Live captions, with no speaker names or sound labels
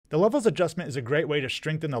The levels adjustment is a great way to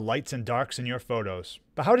strengthen the lights and darks in your photos.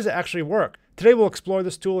 But how does it actually work? Today we'll explore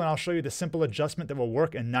this tool and I'll show you the simple adjustment that will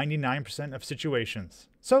work in 99% of situations.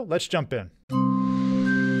 So let's jump in.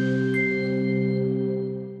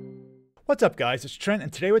 What's up guys, it's Trent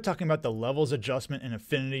and today we're talking about the levels adjustment in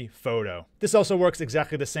Affinity Photo. This also works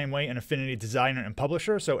exactly the same way in Affinity Designer and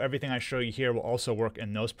Publisher, so everything I show you here will also work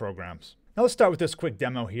in those programs. Now let's start with this quick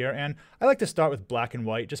demo here, and I like to start with black and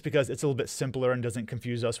white just because it's a little bit simpler and doesn't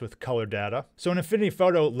confuse us with color data. So in Affinity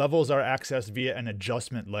Photo, levels are accessed via an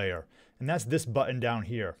adjustment layer, and that's this button down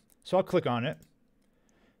here. So I'll click on it,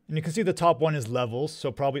 and you can see the top one is levels,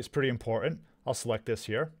 so probably it's pretty important. I'll select this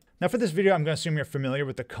here. Now for this video, I'm going to assume you're familiar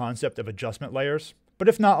with the concept of adjustment layers, but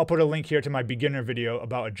if not, I'll put a link here to my beginner video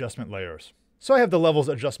about adjustment layers. So I have the levels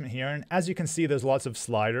adjustment here, and as you can see, there's lots of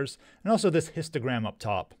sliders, and also this histogram up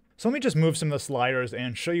top. So let me just move some of the sliders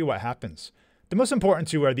and show you what happens. The most important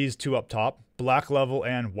two are these two up top, black level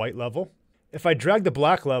and white level. If I drag the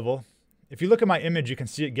black level, if you look at my image, you can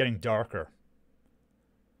see it getting darker.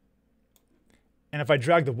 And if I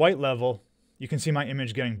drag the white level, you can see my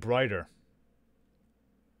image getting brighter.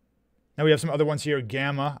 Now we have some other ones here,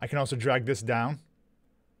 gamma. I can also drag this down.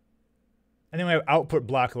 And then we have output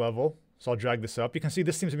black level. So I'll drag this up. You can see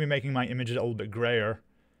this seems to be making my images a little bit grayer.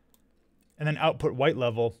 And then output white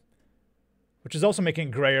level, which is also making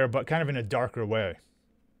it grayer, but kind of in a darker way.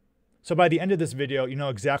 So by the end of this video, you know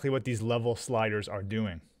exactly what these level sliders are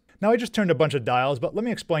doing. Now I just turned a bunch of dials, but let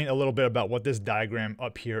me explain a little bit about what this diagram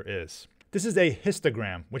up here is. This is a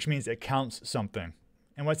histogram, which means it counts something.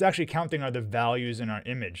 And what's actually counting are the values in our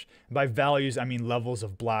image. And by values, I mean levels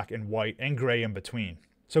of black and white and gray in between.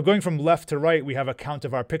 So going from left to right, we have a count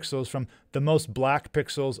of our pixels from the most black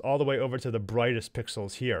pixels all the way over to the brightest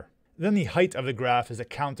pixels here. Then the height of the graph is a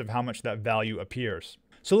count of how much that value appears.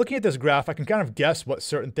 So looking at this graph, I can kind of guess what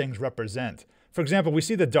certain things represent. For example, we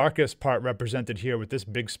see the darkest part represented here with this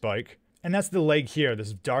big spike. And that's the leg here,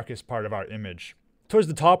 this darkest part of our image. Towards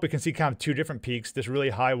the top, we can see kind of two different peaks, this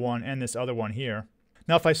really high one and this other one here.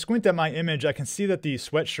 Now if I squint at my image, I can see that the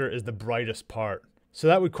sweatshirt is the brightest part. So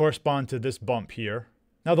that would correspond to this bump here.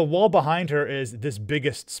 Now the wall behind her is this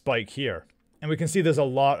biggest spike here. And we can see there's a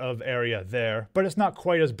lot of area there, but it's not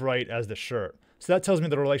quite as bright as the shirt. So that tells me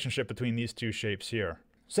the relationship between these two shapes here.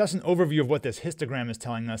 So that's an overview of what this histogram is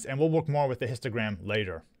telling us, and we'll work more with the histogram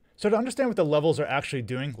later. So to understand what the levels are actually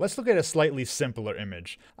doing, let's look at a slightly simpler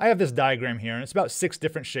image. I have this diagram here, and it's about 6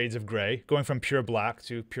 different shades of gray, going from pure black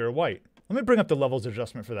to pure white. Let me bring up the levels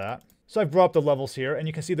adjustment for that. So I've brought up the levels here, and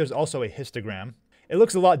you can see there's also a histogram. It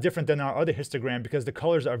looks a lot different than our other histogram because the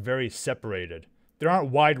colors are very separated. There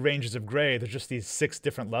aren't wide ranges of gray, there's just these 6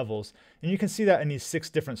 different levels. And you can see that in these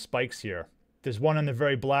 6 different spikes here. There's one in the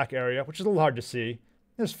very black area, which is a little hard to see.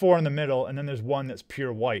 There's 4 in the middle, and then there's one that's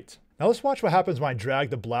pure white. Now let's watch what happens when I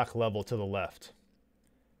drag the black level to the left.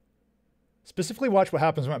 Specifically watch what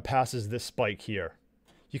happens when it passes this spike here.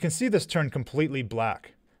 You can see this turn completely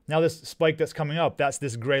black. Now this spike that's coming up, that's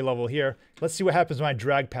this gray level here. Let's see what happens when I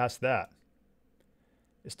drag past that.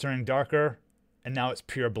 It's turning darker, and now it's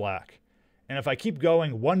pure black. And if I keep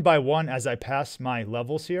going one by one as I pass my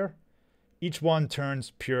levels here, each one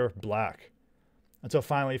turns pure black. Until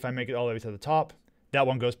finally, if I make it all the way to the top, that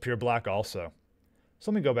one goes pure black also.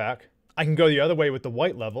 So let me go back. I can go the other way with the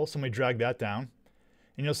white level, so let me drag that down.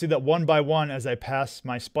 And you'll see that one by one as I pass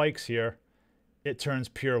my spikes here, it turns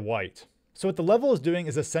pure white. So what the level is doing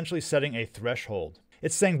is essentially setting a threshold.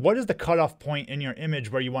 It's saying what is the cutoff point in your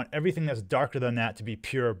image where you want everything that's darker than that to be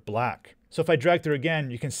pure black. So if I drag through again,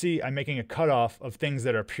 you can see I'm making a cutoff of things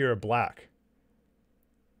that are pure black.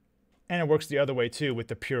 And it works the other way too with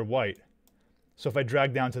the pure white. So if I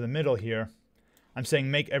drag down to the middle here, I'm saying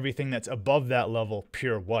make everything that's above that level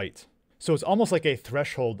pure white. So it's almost like a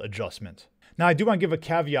threshold adjustment. Now I do want to give a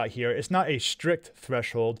caveat here. It's not a strict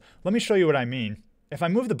threshold. Let me show you what I mean. If I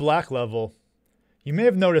move the black level, you may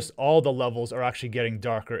have noticed all the levels are actually getting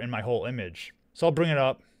darker in my whole image. So I'll bring it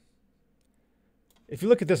up. If you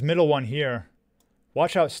look at this middle one here,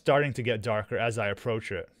 watch how it's starting to get darker as I approach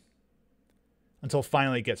it. Until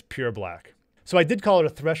finally it gets pure black. So I did call it a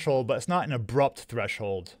threshold, but it's not an abrupt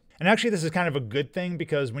threshold. And actually this is kind of a good thing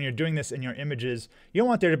because when you're doing this in your images, you don't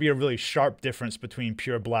want there to be a really sharp difference between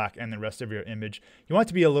pure black and the rest of your image. You want it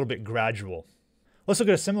to be a little bit gradual. Let's look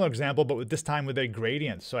at a similar example, but this time with a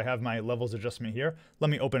gradient. So I have my levels adjustment here. Let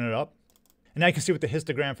me open it up. And now you can see what the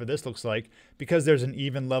histogram for this looks like. Because there's an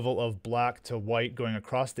even level of black to white going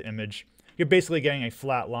across the image, you're basically getting a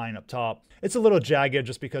flat line up top. It's a little jagged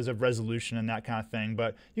just because of resolution and that kind of thing,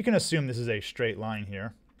 but you can assume this is a straight line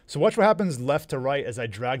here. So watch what happens left to right as I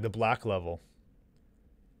drag the black level.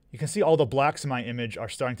 You can see all the blacks in my image are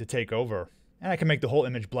starting to take over. And I can make the whole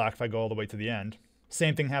image black if I go all the way to the end.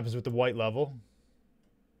 Same thing happens with the white level.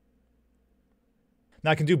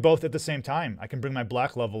 Now I can do both at the same time. I can bring my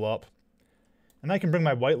black level up, and I can bring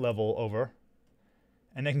my white level over,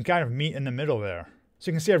 and they can kind of meet in the middle there. So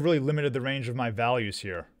you can see I've really limited the range of my values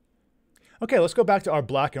here. Okay, let's go back to our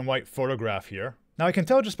black and white photograph here. Now I can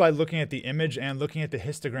tell just by looking at the image and looking at the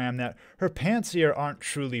histogram that her pants here aren't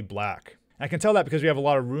truly black. I can tell that because we have a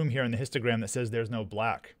lot of room here in the histogram that says there's no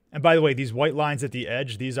black. And by the way, these white lines at the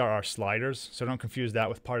edge, these are our sliders, so don't confuse that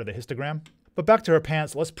with part of the histogram. But back to her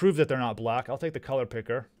pants, let's prove that they're not black. I'll take the color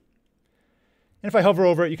picker. And if I hover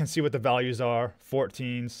over it, you can see what the values are.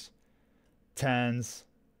 14s, 10s,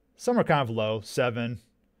 some are kind of low, 7.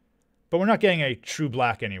 But we're not getting a true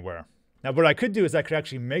black anywhere. Now what I could do is I could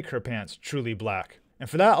actually make her pants truly black. And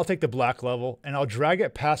for that, I'll take the black level and I'll drag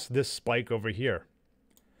it past this spike over here.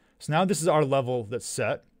 So now this is our level that's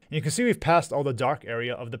set. And you can see we've passed all the dark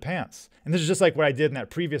area of the pants. And this is just like what I did in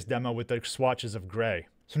that previous demo with the swatches of gray.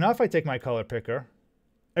 So now if I take my color picker,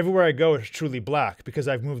 everywhere I go is truly black because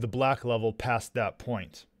I've moved the black level past that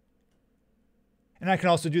point. And I can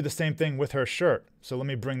also do the same thing with her shirt. So let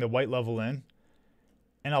me bring the white level in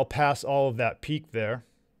and I'll pass all of that peak there.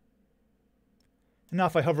 And now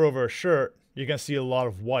if I hover over her shirt, you're going to see a lot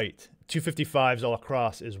of white. 255s all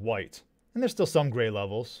across is white. And there's still some gray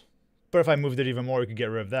levels. But if I moved it even more, we could get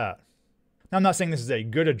rid of that. Now I'm not saying this is a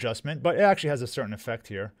good adjustment, but it actually has a certain effect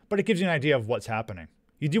here. But it gives you an idea of what's happening.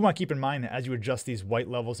 You do want to keep in mind that as you adjust these white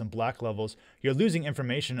levels and black levels, you're losing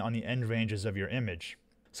information on the end ranges of your image.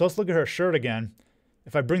 So let's look at her shirt again.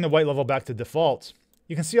 If I bring the white level back to default,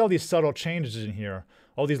 you can see all these subtle changes in here.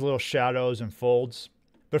 All these little shadows and folds.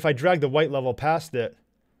 But if I drag the white level past it,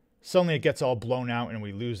 suddenly it gets all blown out and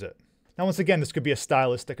we lose it. Now once again, this could be a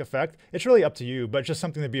stylistic effect. It's really up to you, but it's just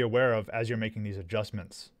something to be aware of as you're making these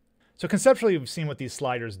adjustments. So conceptually, we've seen what these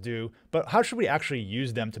sliders do, but how should we actually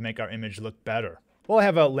use them to make our image look better? Well, I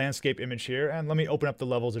have a landscape image here, and let me open up the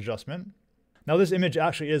levels adjustment. Now this image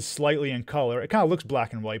actually is slightly in color. It kind of looks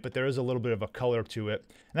black and white, but there is a little bit of a color to it.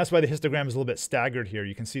 And that's why the histogram is a little bit staggered here.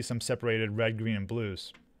 You can see some separated red, green, and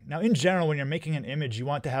blues. Now in general, when you're making an image, you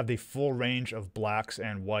want to have the full range of blacks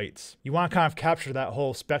and whites. You want to kind of capture that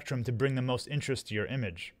whole spectrum to bring the most interest to your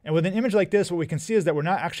image. And with an image like this, what we can see is that we're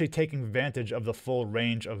not actually taking advantage of the full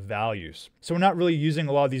range of values. So we're not really using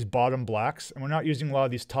a lot of these bottom blacks, and we're not using a lot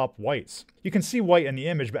of these top whites. You can see white in the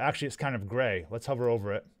image, but actually it's kind of gray. Let's hover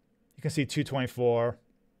over it. You can see 224.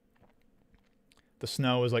 The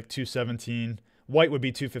snow is like 217. White would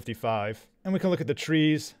be 255. And we can look at the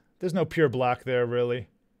trees. There's no pure black there, really.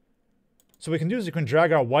 So what we can do is we can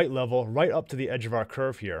drag our white level right up to the edge of our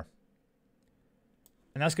curve here.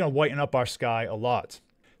 And that's going to whiten up our sky a lot.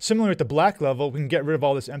 Similar with the black level, we can get rid of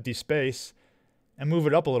all this empty space and move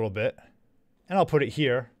it up a little bit. And I'll put it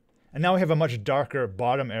here. And now we have a much darker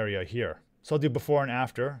bottom area here. So I'll do before and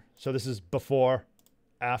after. So this is before,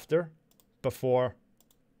 after, before,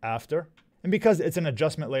 after. And because it's an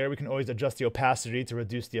adjustment layer, we can always adjust the opacity to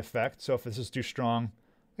reduce the effect. So if this is too strong,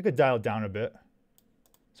 I could dial it down a bit.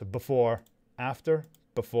 So before, after,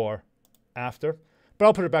 before, after. But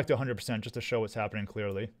I'll put it back to 100% just to show what's happening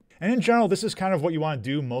clearly. And in general, this is kind of what you want to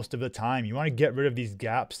do most of the time. You want to get rid of these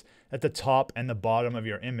gaps at the top and the bottom of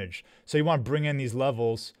your image. So you want to bring in these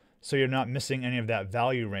levels so you're not missing any of that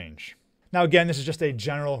value range. Now again, this is just a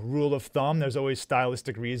general rule of thumb. There's always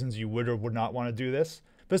stylistic reasons you would or would not want to do this.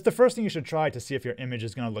 But it's the first thing you should try to see if your image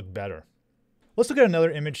is going to look better. Let's look at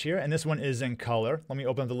another image here, and this one is in color. Let me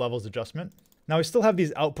open up the levels adjustment. Now we still have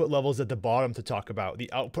these output levels at the bottom to talk about,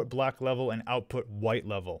 the output black level and output white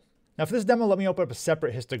level. Now for this demo, let me open up a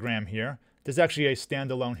separate histogram here. There's actually a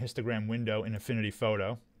standalone histogram window in Affinity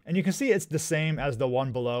Photo. And you can see it's the same as the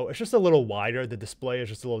one below. It's just a little wider. The display is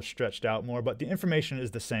just a little stretched out more, but the information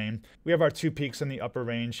is the same. We have our two peaks in the upper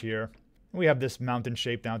range here. And we have this mountain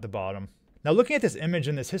shape down at the bottom. Now looking at this image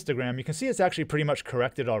in this histogram, you can see it's actually pretty much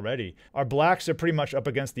corrected already. Our blacks are pretty much up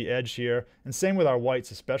against the edge here, and same with our whites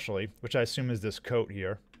especially, which I assume is this coat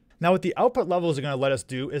here. Now what the output levels are going to let us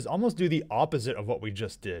do is almost do the opposite of what we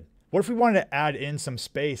just did. What if we wanted to add in some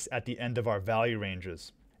space at the end of our value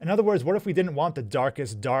ranges? In other words, what if we didn't want the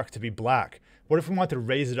darkest dark to be black? What if we want to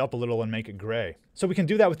raise it up a little and make it gray? So we can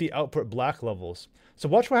do that with the output black levels. So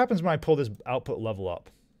watch what happens when I pull this output level up.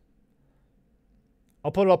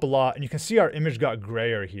 I'll put it up a lot, and you can see our image got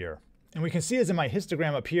grayer here. And we can see as in my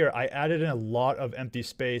histogram up here, I added in a lot of empty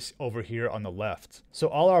space over here on the left. So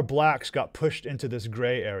all our blacks got pushed into this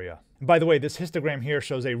gray area. And by the way, this histogram here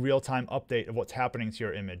shows a real-time update of what's happening to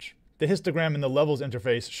your image. The histogram in the levels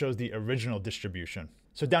interface shows the original distribution.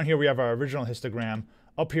 So down here we have our original histogram.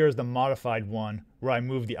 Up here is the modified one where I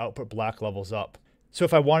moved the output black levels up. So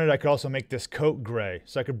if I wanted, I could also make this coat gray,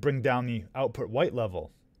 so I could bring down the output white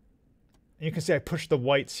level. And you can see I pushed the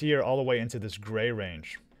whites here all the way into this gray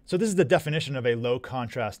range. So this is the definition of a low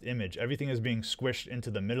contrast image. Everything is being squished into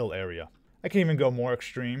the middle area. I can even go more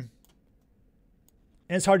extreme.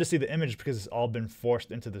 And it's hard to see the image because it's all been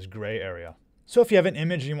forced into this gray area. So if you have an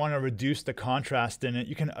image and you want to reduce the contrast in it,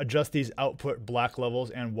 you can adjust these output black levels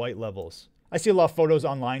and white levels. I see a lot of photos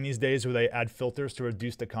online these days where they add filters to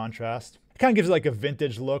reduce the contrast. It kind of gives it like a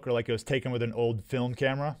vintage look, or like it was taken with an old film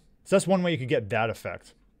camera. So that's one way you could get that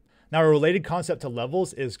effect. Now, a related concept to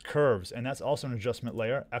levels is curves, and that's also an adjustment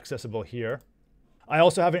layer accessible here. I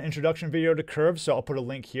also have an introduction video to curves, so I'll put a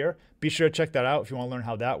link here. Be sure to check that out if you want to learn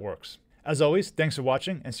how that works. As always, thanks for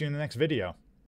watching, and see you in the next video.